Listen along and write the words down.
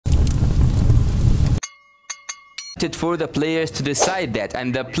for the players to decide that,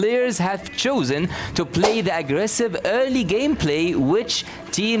 and the players have chosen to play the aggressive early gameplay, which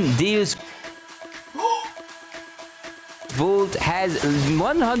team deals Volt has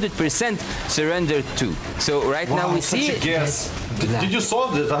 100% surrendered to. So right now we see such a guess. Did you saw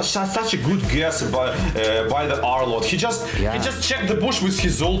that? That's such a good guess by the Arlot. He just checked the bush with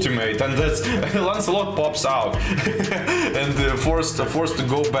his ultimate, and that's Lancelot pops out and forced to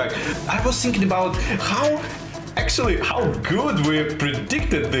go back. I was thinking about how good we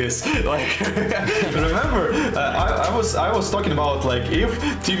predicted this. Like, remember, I was talking about, like, if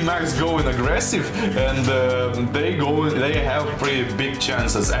Team Max going aggressive, and they have pretty big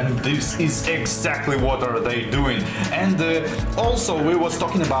chances, and this is exactly what are they doing. And also we was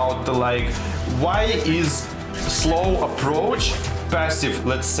talking about, like, why is slow approach passive,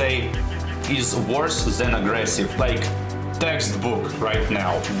 let's say, is worse than aggressive, like textbook right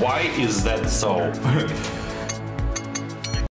now. Why is that so?